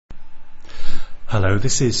Hello,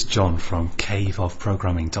 this is John from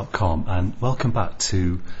caveofprogramming.com and welcome back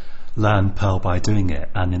to Learn Perl by Doing It.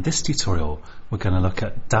 And in this tutorial we're going to look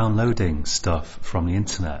at downloading stuff from the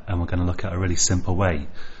internet, and we're going to look at a really simple way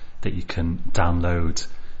that you can download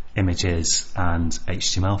images and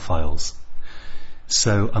HTML files.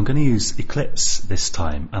 So I'm going to use Eclipse this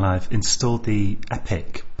time, and I've installed the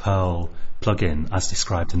Epic Perl plugin as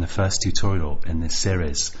described in the first tutorial in this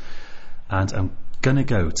series, and I'm going to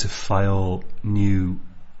go to File, New,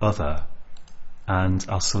 Other, and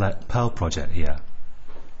I'll select Perl Project here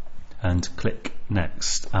and click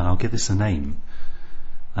Next, and I'll give this a name,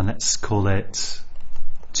 and let's call it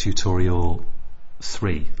Tutorial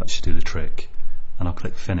 3. That should do the trick. And I'll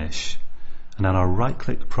click Finish, and then I'll right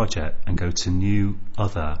click the project and go to New,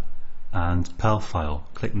 Other, and Perl File,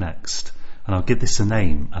 click Next, and I'll give this a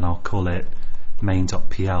name and I'll call it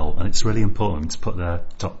main.pl. And it's really important to put the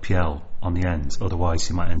 .pl on the end, otherwise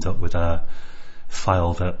you might end up with a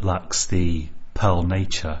file that lacks the Perl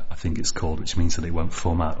nature, I think it's called, which means that it won't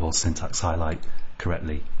format or syntax highlight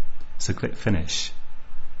correctly. So click Finish.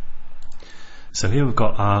 So here we've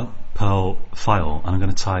got our Perl file, and I'm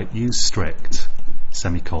going to type use strict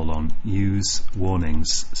semicolon use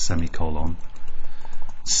warnings semicolon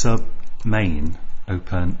sub main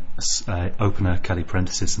open a curly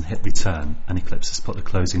parenthesis and hit return, and Eclipse has put the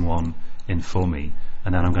closing one in for me.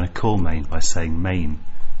 And then I'm going to call main by saying main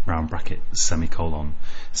round bracket semicolon.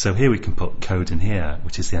 So here we can put code in here,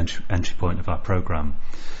 which is the entry point of our program.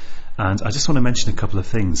 And I just want to mention a couple of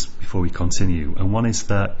things before we continue. And one is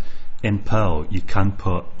that in Perl you can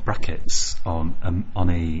put brackets on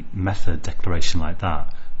a method declaration like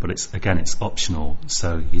that, but it's optional,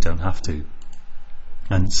 so you don't have to.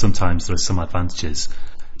 And sometimes there are some advantages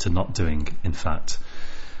to not doing, in fact.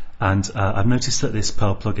 And I've noticed that this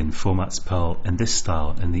Perl plugin formats Perl in this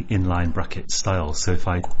style, in the inline bracket style. So if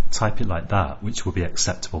I type it like that, which will be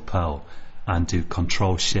acceptable Perl, and do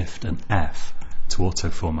Control Shift and F to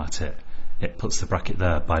auto format it, it puts the bracket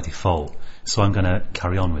there by default. So I'm going to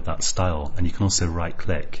carry on with that style. And you can also right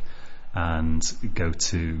click and go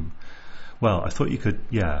to, well, I thought you could,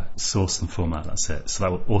 source and format, that's it. So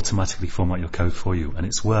that will automatically format your code for you. And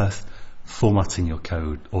it's worth formatting your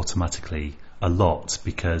code automatically a lot,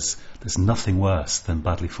 because there's nothing worse than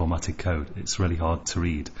badly formatted code. It's really hard to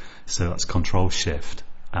read. So that's Control Shift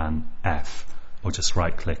and F, or just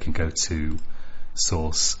right click and go to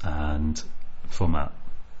source and format.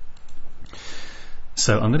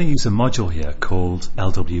 So I'm going to use a module here called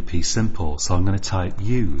LWP simple. So I'm going to type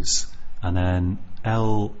use and then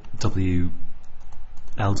LWP,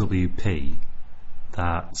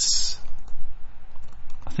 that's,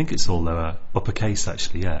 I think it's all uppercase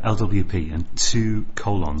actually, LWP, and 2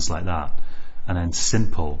 colons like that, and then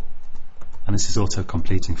simple, and this is auto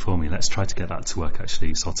completing for me. Let's try to get that to work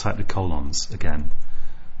actually. So I'll type the colons again,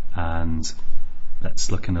 and let's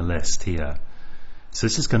look in the list here. So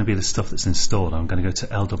this is going to be the stuff that's installed. I'm going to go to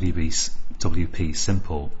LWP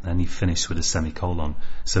simple, and you finish with a semicolon.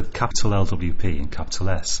 So capital LWP and capital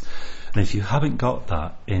S. And if you haven't got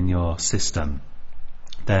that in your system,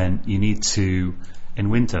 then you need to, in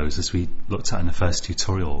Windows, as we looked at in the first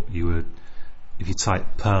tutorial, you would, if you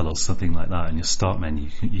type Perl or something like that in your start menu,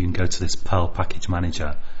 you can go to this Perl package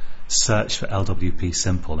manager, search for LWP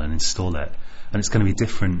simple and install it. And it's going to be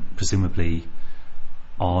different, presumably,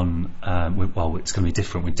 on it's going to be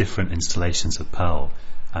different with different installations of Perl.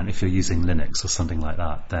 And if you're using Linux or something like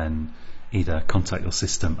that, then either contact your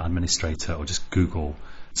system administrator or just Google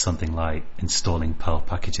something like installing Perl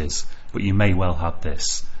packages. But you may well have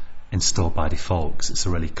this installed by default because it's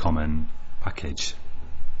a really common package.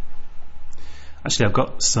 Actually, I've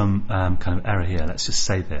got some kind of error here. Let's just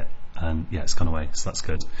save it, and yeah, it's gone away, so that's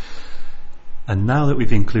good. And now that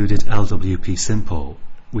we've included LWP simple,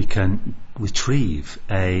 we can retrieve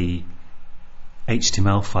a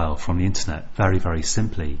HTML file from the internet very, very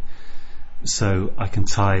simply. So I can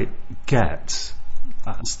type get,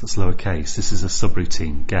 that's lowercase, this is a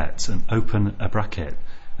subroutine, get, and open a bracket,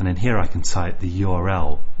 and in here I can type the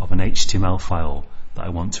URL of an HTML file that I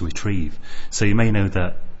want to retrieve. So you may know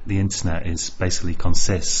that the internet basically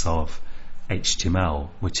consists of HTML,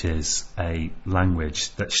 which is a language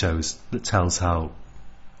that tells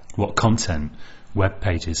what content web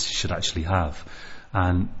pages should actually have.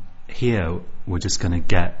 And here we're just going to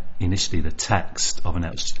get initially the text of an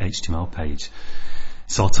HTML page.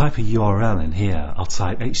 So I'll type a URL in here. I'll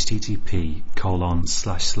type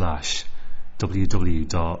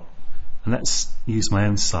http://www. And let's use my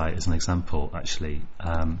own site as an example actually.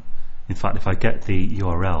 In fact, if I get the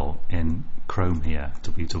URL in Chrome here,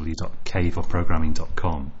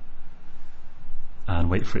 www.caveofprogramming.com, and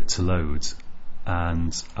wait for it to load,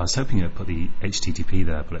 and I was hoping it would put the HTTP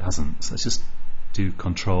there, but it hasn't. So let's just do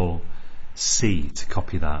Control C to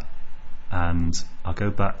copy that, and I'll go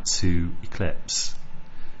back to Eclipse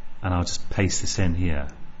and I'll just paste this in here.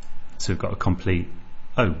 So we've got a complete,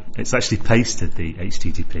 oh, it's actually pasted the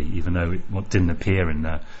HTTP even though it didn't appear in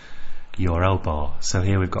the URL bar. So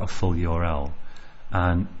here we've got a full URL,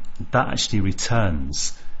 and that actually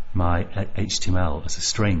returns my HTML as a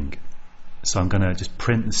string. So I'm going to just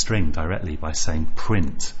print the string directly by saying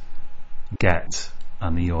print get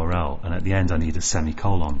and the URL, and at the end I need a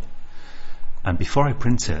semicolon. And before I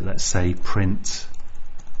print it, let's say print,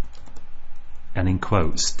 and in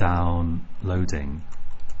quotes, downloading ...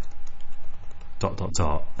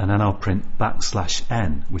 and then I'll print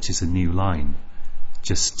 \n, which is a new line,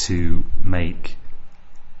 just to make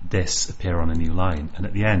this appear on a new line. And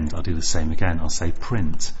at the end I'll do the same again. I'll say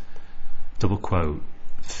print double quote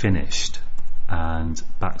finished and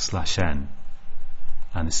 \n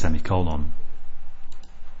and a semicolon,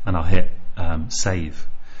 and I'll hit save.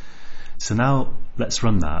 So now let's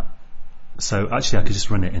run that. So actually I could just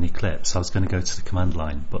run it in Eclipse. I was going to go to the command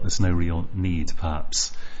line, but there's no real need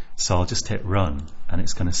perhaps. So I'll just hit run, and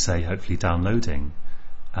it's going to say hopefully downloading,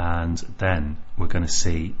 and then we're going to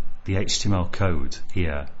see the HTML code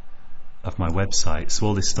here of my website. So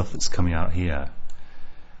all this stuff that's coming out here,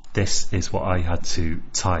 this is what I had to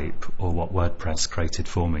type, or what WordPress created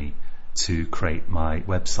for me to create my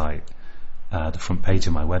website, the front page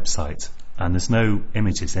of my website. And there's no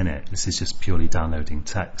images in it. This is just purely downloading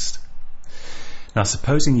text. Now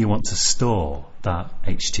supposing you want to store that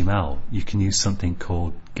HTML, you can use something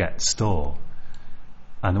called get store,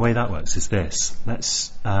 and the way that works is this.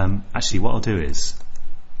 Let's actually what I'll do is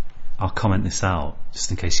I'll comment this out just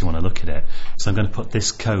in case you want to look at it. So I'm going to put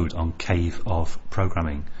this code on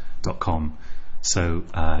caveofprogramming.com, so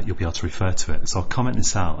you'll be able to refer to it. So I'll comment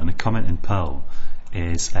this out, and a comment in Perl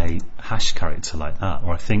is a hash character like that,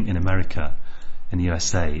 or I think in America, in the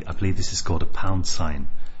USA, I believe this is called a £,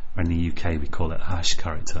 or in the UK we call it a hash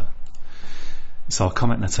character. So I'll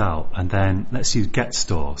comment that out, and then let's use get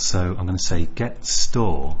store. So I'm going to say get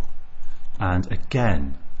store, and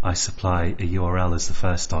again I supply a URL as the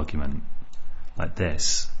first argument, like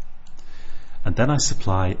this, and then I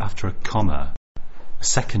supply after a comma a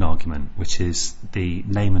second argument, which is the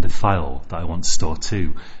name of the file that I want to store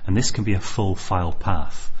to, and this can be a full file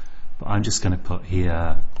path, but I'm just going to put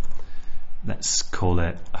here, let's call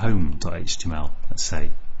it home.html, let's say.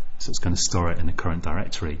 So it's going to store it in the current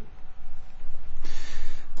directory,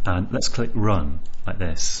 and let's click run like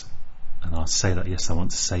this, and I'll say that yes, I want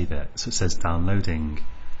to save it. So it says downloading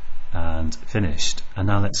and finished, and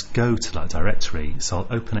now let's go to that directory. So I'll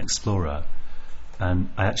open Explorer, and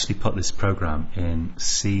I actually put this program in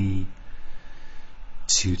C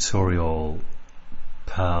tutorial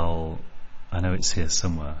Perl, I know it's here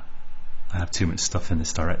somewhere, I have too much stuff in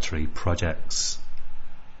this directory, projects,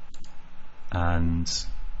 and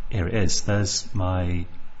here it is. There's my,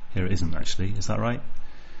 here it isn't actually, is that right?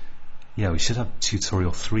 Yeah, we should have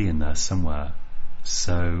tutorial 3 in there somewhere.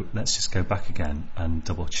 So let's just go back again and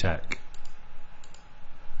double check.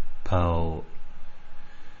 Perl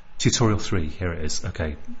tutorial 3, here it is.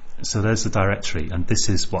 Okay, so there's the directory, and this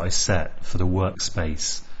is what I set for the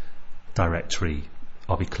workspace directory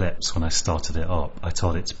of Eclipse when I started it up. I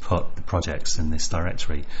told it to put the projects in this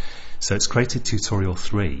directory. So it's created tutorial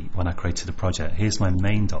 3 when I created the project. Here's my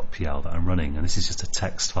main.pl that I'm running, and this is just a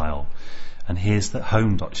text file. And here's the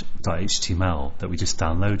home.html that we just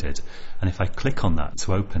downloaded. And if I click on that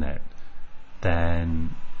to open it,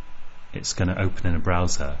 then it's going to open in a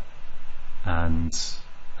browser, and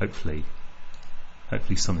hopefully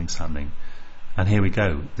something's happening. And here we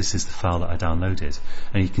go. This is the file that I downloaded,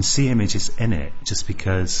 and you can see images in it just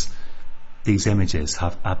because these images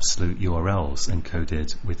have absolute URLs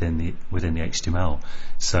encoded within the HTML.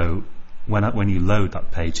 So when you load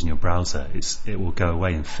that page in your browser, it will go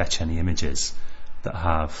away and fetch any images that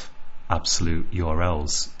have absolute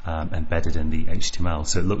URLs embedded in the HTML.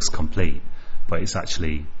 So it looks complete, but it's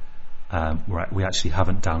actually we actually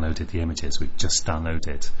haven't downloaded the images. We've just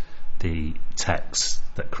downloaded the text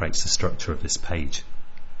that creates the structure of this page,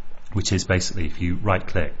 which is basically, if you right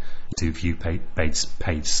click, do view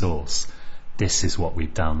page source, this is what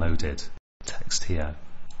we've downloaded, text here.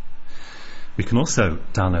 We can also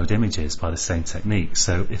download images by the same technique.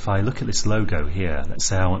 So if I look at this logo here, let's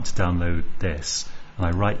say I want to download this, and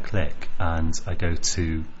I right click and I go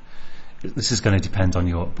to, this is going to depend on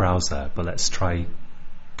your browser, but let's try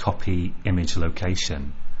copy image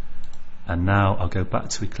location, and now I'll go back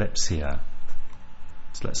to Eclipse here.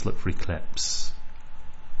 So let's look for Eclipse.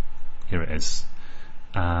 Here it is,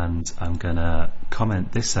 and I'm gonna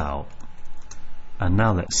comment this out, and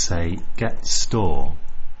now let's say get store,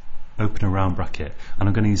 open a round bracket, and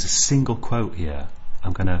I'm going to use a single quote here.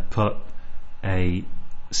 I'm going to put a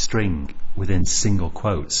string within single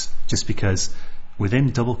quotes, just because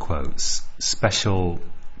within double quotes special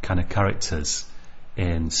kind of characters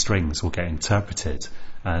in strings will get interpreted,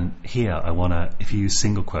 and here I want to, if you use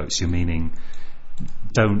single quotes, you're meaning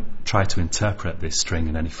don't try to interpret this string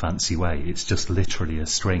in any fancy way, it's just literally a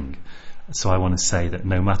string. So I want to say that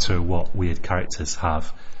no matter what weird characters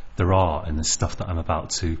there are in the stuff that I'm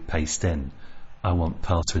about to paste in, I want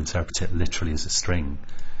Perl to interpret it literally as a string.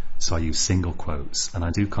 So I use single quotes, and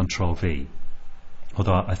I do Control V,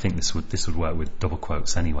 although I think this would work with double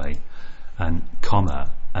quotes anyway, and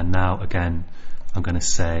comma, and now again I'm going to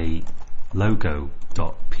say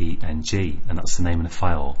logo.png, and that's the name of the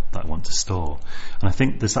file that I want to store. And I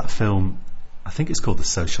think there's that film, I think it's called The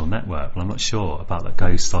Social Network, but I'm not sure, about that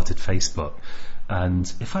guy who started Facebook,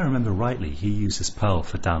 and if I remember rightly, he uses Perl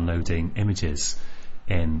for downloading images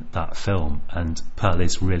in that film, and Perl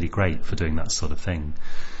is really great for doing that sort of thing.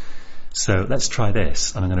 So let's try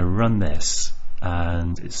this, and I'm going to run this,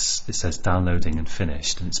 and it says downloading and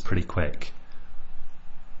finished, and it's pretty quick.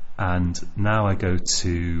 And now I go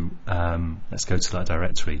to let's go to that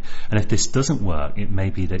directory, and if this doesn't work, it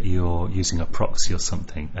may be that you're using a proxy or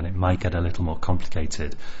something, and it might get a little more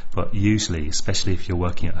complicated, but usually, especially if you're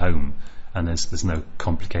working at home and there's no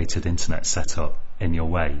complicated internet setup in your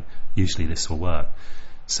way, usually this will work.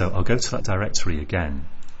 So I'll go to that directory again,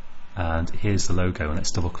 and here's the logo, and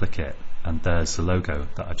let's double click it, and there's the logo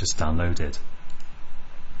that I just downloaded.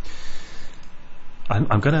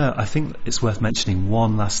 I think it's worth mentioning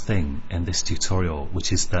one last thing in this tutorial,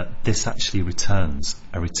 which is that this actually returns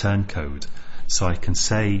a return code. So I can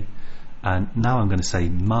say, and now I'm going to say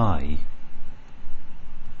my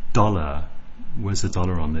dollar, where's the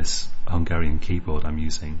dollar on this Hungarian keyboard I'm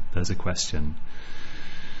using? There's a question.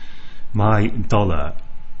 My dollar,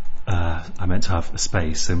 I meant to have a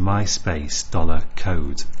space, so my space dollar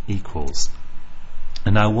code equals.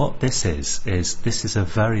 And now what this is this is a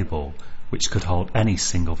variable which could hold any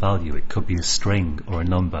single value. It could be a string or a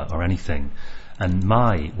number or anything, and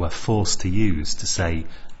my we're forced to use to say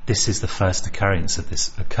this is the first occurrence of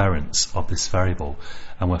this variable,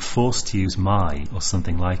 and we're forced to use my or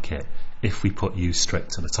something like it if we put use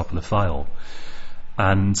strict at the top of the file.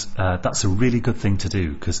 And that's a really good thing to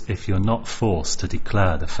do, because if you're not forced to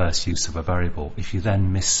declare the first use of a variable, if you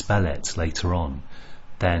then misspell it later on,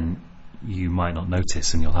 then you might not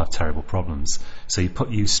notice and you'll have terrible problems. So you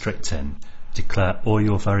put use strict in, declare all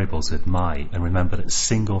your variables with my, and remember that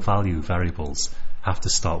single value variables have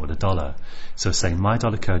to start with a dollar. So say my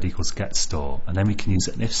dollar code equals get store, and then we can use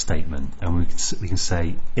an if statement, and we can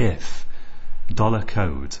say if dollar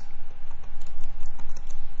code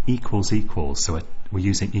equals, so we're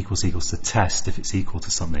using equals to test if it's equal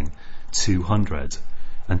to something, 200,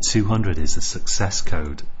 and 200 is the success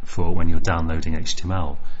code for when you're downloading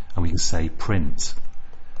HTML. And we can say print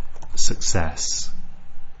success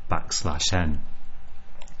 \n.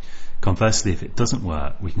 Conversely, if it doesn't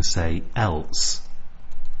work, we can say else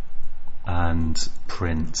and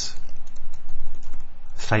print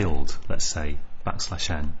failed, let's say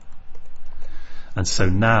 \n. And so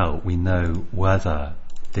now we know whether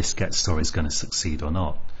this get store is going to succeed or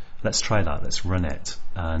not. Let's try that, let's run it,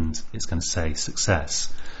 and it's going to say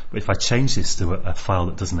success. But if I change this to a file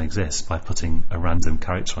that doesn't exist by putting a random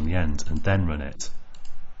character on the end and then run it,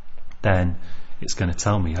 then it's going to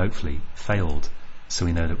tell me, hopefully, failed, so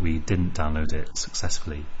we know that we didn't download it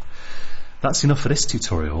successfully. That's enough for this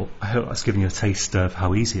tutorial. I hope that's given you a taste of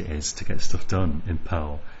how easy it is to get stuff done in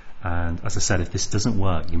Perl. And as I said, if this doesn't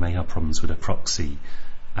work, you may have problems with a proxy.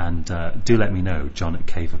 And do let me know,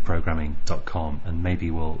 john@caveofprogramming.com, and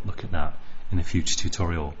maybe we'll look at that in a future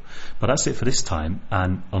tutorial. But that's it for this time,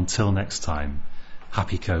 and until next time,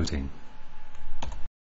 happy coding.